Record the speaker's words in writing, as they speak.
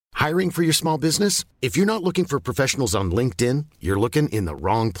Hiring for your small business? If you're not looking for professionals on LinkedIn, you're looking in the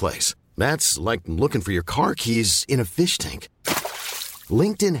wrong place. That's like looking for your car keys in a fish tank.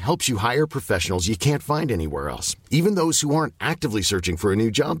 LinkedIn helps you hire professionals you can't find anywhere else, even those who aren't actively searching for a new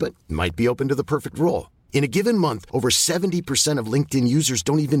job but might be open to the perfect role. In a given month, over 70% of LinkedIn users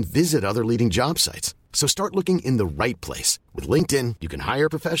don't even visit other leading job sites. So start looking in the right place. With LinkedIn, you can hire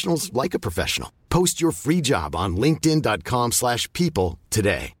professionals like a professional. Post your free job on linkedin.com/people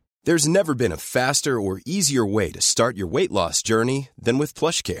today. There's never been a faster or easier way to start your weight loss journey than with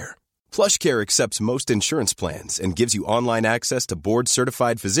PlushCare. PlushCare accepts most insurance plans and gives you online access to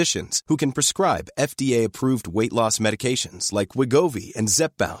board-certified physicians who can prescribe FDA-approved weight loss medications like Wegovy and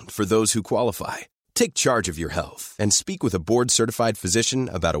Zepbound for those who qualify. Take charge of your health and speak with a board-certified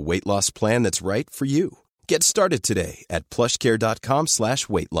physician about a weight loss plan that's right for you. Get started today at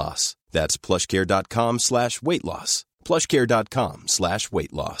plushcare.com/weight loss. That's plushcare.com/weight loss.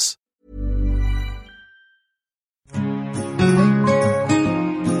 plushcare.com/weight loss.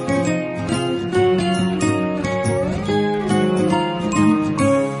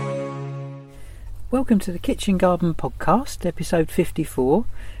 Welcome to the Kitchen Garden Podcast, episode 54.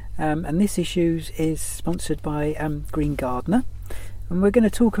 And this issue is sponsored by Green Gardener. And we're going to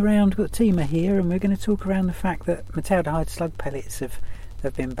talk around, we've got Tima here, and we're going to talk around the fact that metaldehyde slug pellets have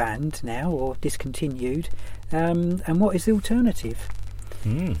been banned now or discontinued. And what is the alternative?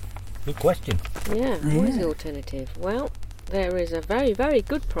 Good question. Yeah, what is the alternative? Well, there is a very, very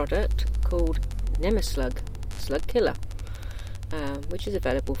good product called Nemeslug, Slug Killer, which is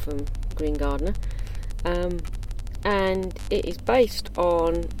available from Green Gardener. And it is based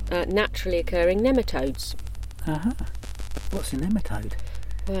on naturally occurring nematodes. What's a nematode?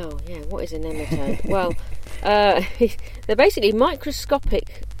 Well, yeah, what is a nematode? Well, they're basically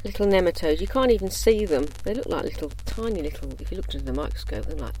microscopic little nematodes. You can't even see them. They look like tiny little, if you looked under the microscope,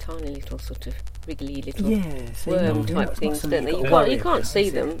 they're like tiny little sort of wriggly little worm type things, don't they? You can't see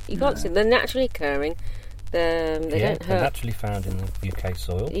them. You can't see them. They're naturally occurring. They don't hurt. They're naturally found in the UK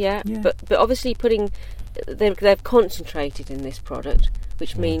soil. Yeah. But obviously they've concentrated in this product,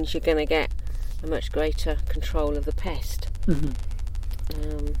 which means you're going to get a much greater control of the pest.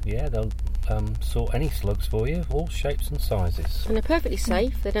 They'll sort any slugs for you, of all shapes and sizes. And they're perfectly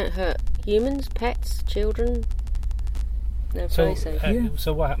safe. They don't hurt humans, pets, children. They're very safe.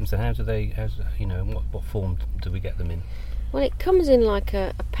 So what happens then? What form do we get them in? Well, it comes in like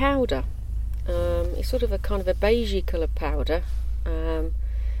a powder. It's sort of a kind of a beigey coloured powder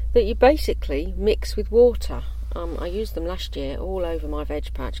that you basically mix with water. I used them last year all over my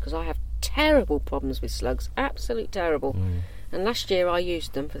veg patch because I have terrible problems with slugs, absolute terrible. And last year I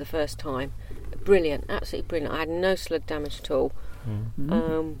used them for the first time. Brilliant, absolutely brilliant. I had no slug damage at all.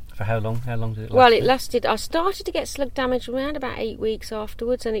 For how long? How long did it last? Well, it lasted. I started to get slug damage around about 8 weeks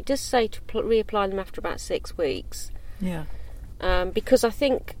afterwards, and it does say to reapply them after about 6 weeks. Yeah. Because I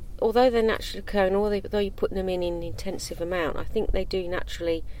think, although they're naturally occurring, although you're putting them in intensive amount, I think they do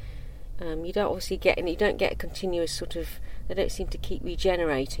naturally. You don't get a continuous sort of. They don't seem to keep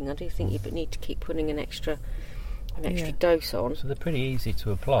regenerating. I do think you need to keep putting an extra dose on. So they're pretty easy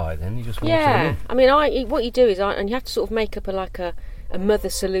to apply. Then you just water them in. I mean, what you do is, and you have to sort of make up a mother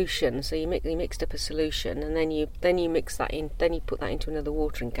solution. So you mixed up a solution, and then you mix that in. Then you put that into another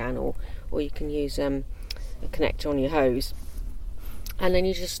watering can, or you can use a connector on your hose. And then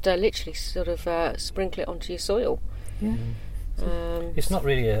you just literally sort of sprinkle it onto your soil. Yeah. It's not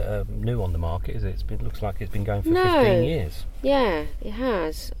really new on the market, is it? It looks like it's been going for 15 years. Yeah, it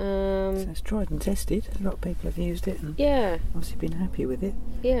has. So it's tried and tested. A lot of people have used it and obviously been happy with it.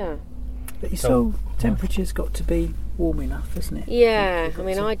 Yeah. But your soil temperature's got to be warm enough, hasn't it? Yeah. I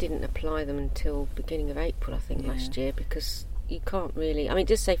mean, I didn't apply them until beginning of April, I think, last year, because you can't really. I mean, it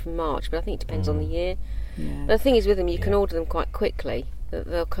does say from March, but I think it depends on the year. Yeah. But the thing is with them, you can order them quite quickly.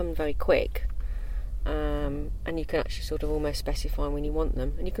 They'll come very quick. And you can actually sort of almost specify when you want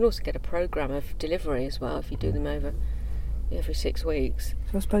them. And you can also get a programme of delivery as well if you do them over every 6 weeks.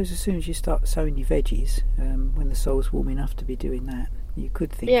 So I suppose as soon as you start sowing your veggies, when the soil's warm enough to be doing that, you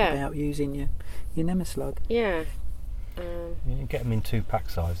could think about using your Nemeslug. Yeah. You get them in 2 pack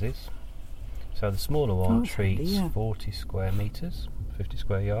sizes. So the smaller one treats 40 square metres, 50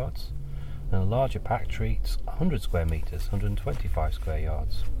 square yards. And a larger pack treats 100 square metres, 125 square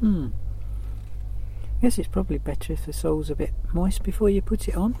yards. I guess it's probably better if the soil's a bit moist before you put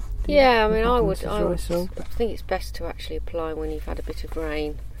it on. Yeah, I mean, I would think it's best to actually apply when you've had a bit of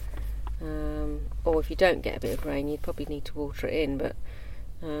rain. Or if you don't get a bit of rain, you'd probably need to water it in. But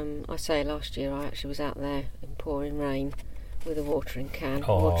I say last year I actually was out there in pouring rain with a watering can,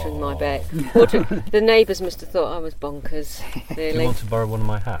 Oh. watering my bed. The neighbours must have thought I was bonkers. Do Really. you want to borrow one of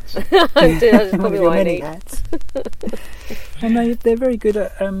my hats? I do. That's probably One of your what I many need. hats. And they're very good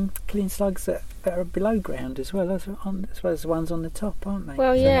at killing slugs that are below ground as well as the ones on the top, aren't they?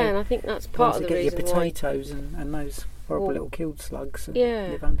 Well, yeah, and I think that's part of the get reason your why. potatoes and those horrible Well, little killed slugs that yeah.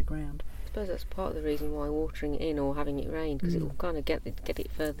 live underground. I suppose that's part of the reason why watering it in or having it rain, because it will kind of get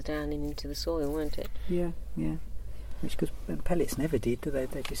it further down and into the soil, won't it? Yeah. Which, because pellets never did, do they?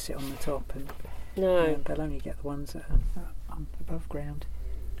 They just sit on the top, and No. they'll only get the ones that are above ground.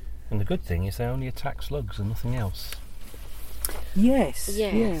 And the good thing is they only attack slugs and nothing else. Yes.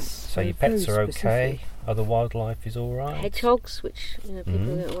 So your pets are okay. Other wildlife is all right. Hedgehogs, which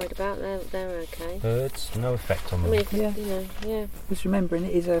people get worried about, they're okay. Birds, no effect on them. I mean, Yeah. Just remembering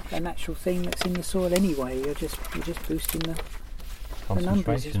it is a natural thing that's in the soil anyway. You're just boosting the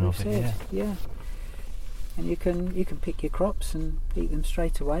numbers, as Concentration we've of it, said. Yeah. And you can pick your crops and eat them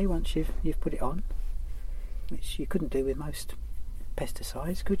straight away once you've put it on, which you couldn't do with most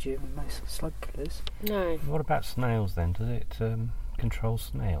pesticides, could you? With most slug killers. No. What about snails then? Does it control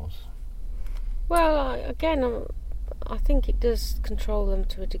snails? Well, I think it does control them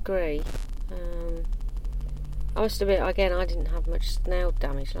to a degree. I must admit, again, I didn't have much snail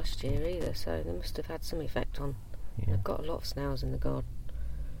damage last year either, so they must have had some effect on. Yeah. I've got a lot of snails in the garden.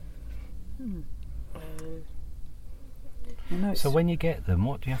 So when you get them,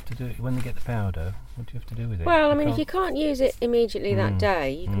 what do you have to do? When they get the powder, what do you have to do with it? Well, I mean, if you can't use it immediately that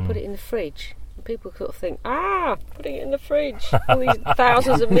day, you can put it in the fridge. And people sort of think, putting it in the fridge, all these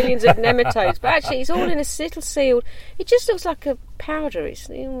thousands of millions of nematodes. But actually, it's all in a little sealed. It just looks like a powder. It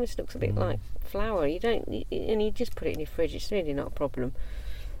almost looks a bit like flour. And you just put it in your fridge. It's really not a problem.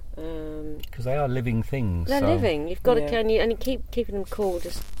 Because they are living things. They're so living. You've got to keeping them cool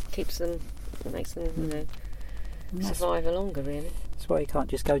just makes them survive longer, really. That's why you can't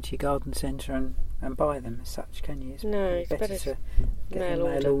just go to your garden centre and buy them as such, can you? It's better to get mail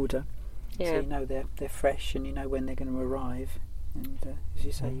a mail order. Yeah. So you know they're fresh and you know when they're going to arrive. And as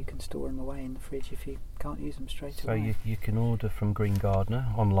you say, you can store them away in the fridge if you can't use them straight away. So you can order from Green Gardener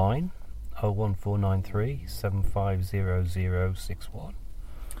online, 01493 750061.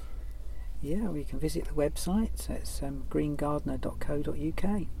 Yeah, or you can visit the website. So it's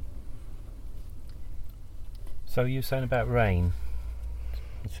greengardener.co.uk. So you're saying about rain?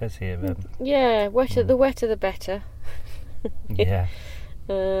 It says here. the wetter the better. Yeah.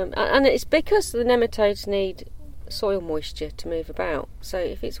 And it's because the nematodes need soil moisture to move about. So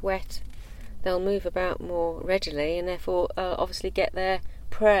if it's wet, they'll move about more readily, and therefore obviously get their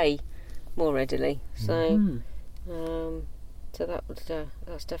prey more readily. So,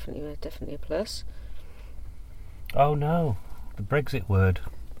 that's definitely a plus. Oh no, the Brexit word.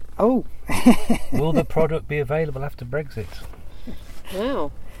 Oh. Will the product be available after Brexit?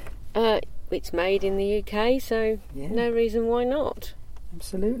 Wow. It's made in the UK, so no reason why not.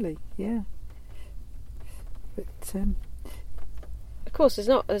 Absolutely, yeah. But of course, there's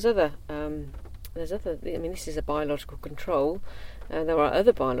other. I mean, this is a biological control. There are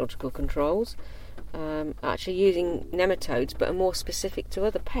other biological controls, actually using nematodes, but are more specific to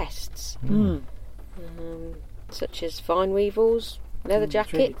other pests, such as vine weevils, leather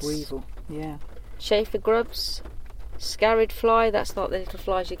jackets, weevil, chafer grubs, scarrid fly. That's like the little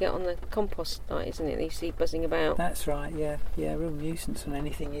flies you get on the compost night, isn't it? That you see buzzing about. That's right. Yeah, real nuisance on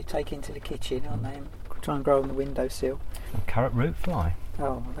anything you take into the kitchen, aren't they? And try and grow on the windowsill. And carrot root fly.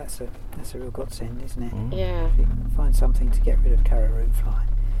 Oh, that's a real godsend, isn't it? Yeah. If you can find something to get rid of carrot root fly.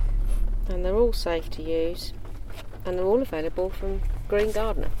 And they're all safe to use, and they're all available from Green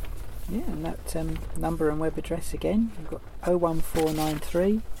Gardener. Yeah, and that number and web address again, you've got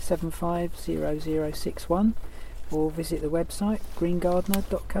 01493 750061, or visit the website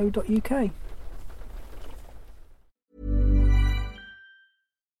greengardener.co.uk.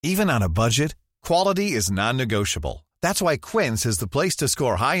 Even on a budget, quality is non-negotiable. That's why Quince is the place to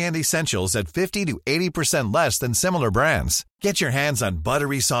score high-end essentials at 50 to 80% less than similar brands. Get your hands on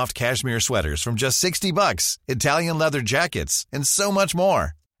buttery soft cashmere sweaters from just $60, Italian leather jackets, and so much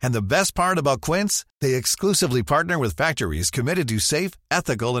more. And the best part about Quince, they exclusively partner with factories committed to safe,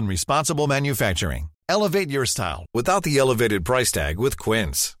 ethical, and responsible manufacturing. Elevate your style without the elevated price tag with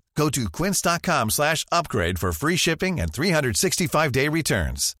Quince. Go to quince.com/upgrade for free shipping and 365-day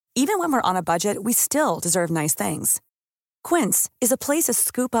returns. Even when we're on a budget, we still deserve nice things. Quince is a place to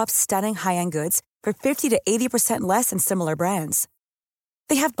scoop up stunning high-end goods for 50 to 80% less than similar brands.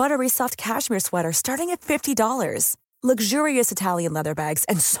 They have buttery soft cashmere sweaters starting at $50, luxurious Italian leather bags,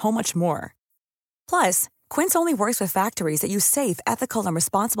 and so much more. Plus, Quince only works with factories that use safe, ethical, and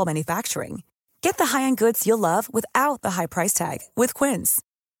responsible manufacturing. Get the high-end goods you'll love without the high price tag with Quince.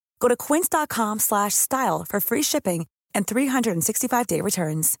 Go to quince.com/style for free shipping and 365-day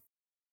returns.